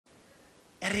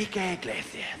Enrique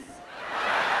Iglesias.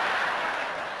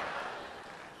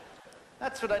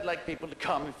 That's what I'd like people to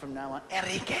call me from now on,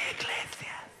 Enrique Iglesias.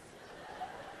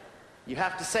 You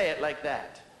have to say it like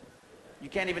that. You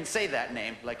can't even say that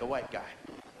name like a white guy.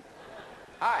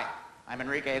 Hi, I'm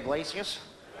Enrique Iglesias.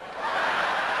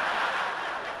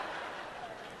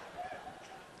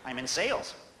 I'm in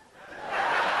sales.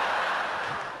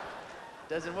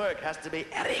 Doesn't work, has to be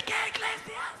Enrique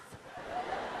Iglesias.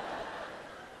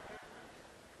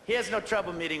 He has no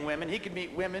trouble meeting women. He can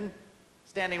meet women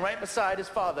standing right beside his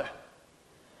father.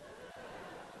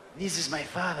 This is my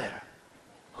father,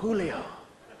 Julio.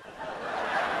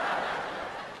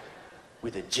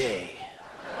 With a J.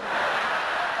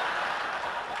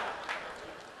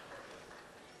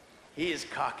 He is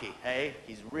cocky, hey?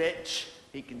 He's rich,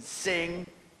 he can sing,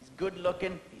 he's good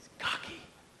looking, he's cocky.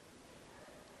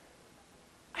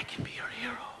 I can be your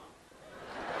hero.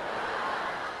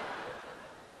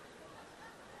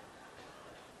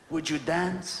 Would you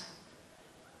dance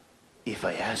if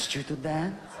I asked you to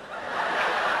dance?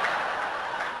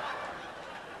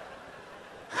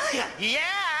 Yeah!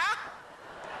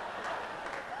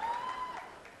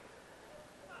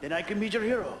 Then I can be your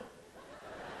hero.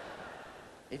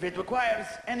 If it requires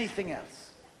anything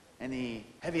else, any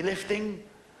heavy lifting,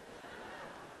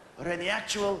 or any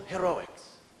actual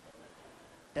heroics,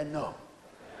 then no.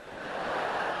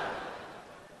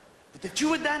 But if you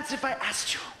would dance if I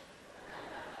asked you,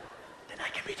 then I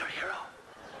can be your hero.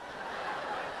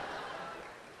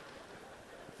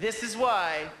 This is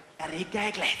why Enrique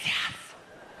Iglesias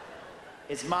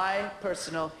is my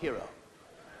personal hero.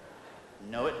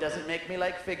 No, it doesn't make me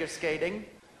like figure skating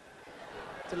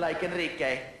to like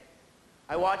Enrique.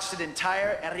 I watched an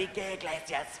entire Enrique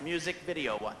Iglesias music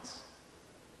video once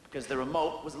because the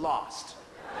remote was lost.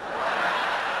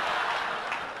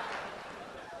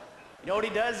 You know what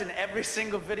he does in every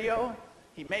single video?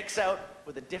 He makes out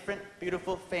with a different,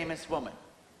 beautiful, famous woman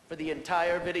for the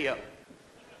entire video.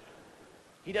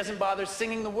 He doesn't bother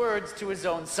singing the words to his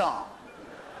own song.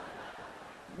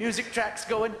 Music tracks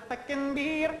going, I can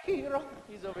be your hero.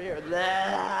 He's over here. La,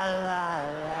 la,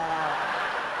 la.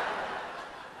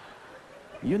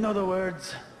 You know the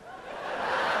words.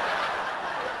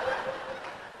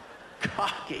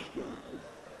 Cocky.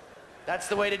 That's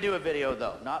the way to do a video,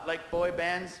 though. Not like boy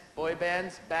bands,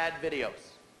 bad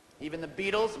videos. Even the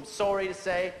Beatles, I'm sorry to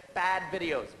say, bad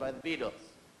videos by the Beatles.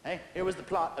 Hey, here was the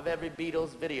plot of every Beatles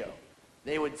video.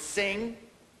 They would sing,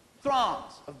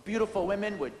 throngs of beautiful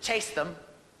women would chase them,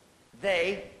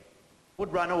 they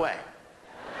would run away.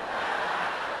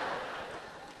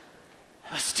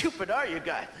 How stupid are you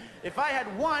guys? If I had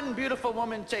one beautiful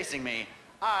woman chasing me,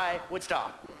 I would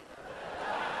stop.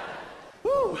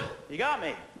 Woo, you got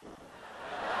me.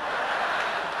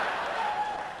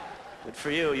 Good for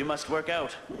you, you must work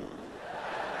out.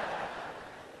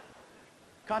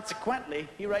 Consequently,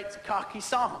 he writes cocky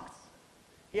songs.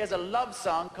 He has a love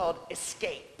song called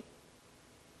Escape.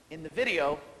 In the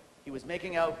video, he was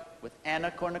making out with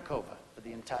Anna Kournikova for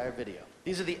the entire video.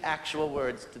 These are the actual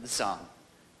words to the song.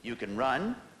 You can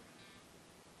run,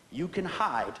 you can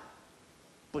hide,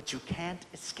 but you can't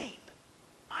escape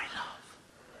my love.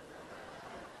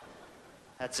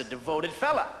 That's a devoted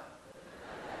fella.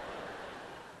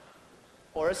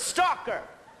 Or a stalker.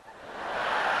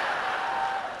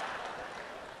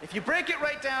 If you break it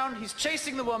right down, he's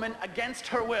chasing the woman against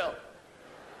her will.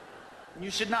 And you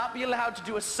should not be allowed to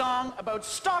do a song about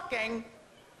stalking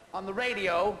on the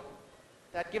radio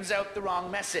that gives out the wrong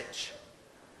message.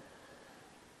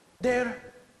 There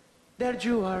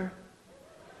you are,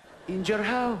 in your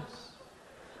house.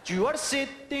 You are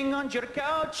sitting on your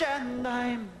couch and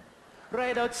I'm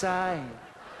right outside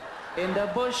in the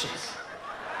bushes.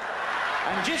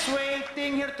 I'm just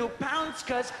waiting here to pounce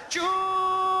cause you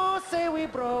say we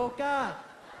broke up.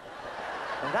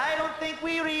 But I don't think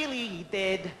we really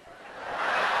did.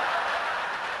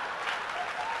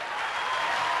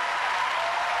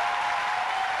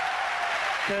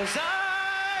 Cause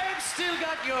I've still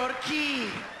got your key.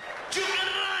 You can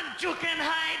run, you can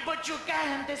hide, but you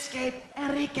can't escape,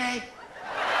 Enrique.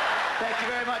 Thank you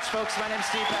very much, folks. My name's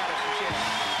Steve Patterson.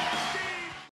 Cheers.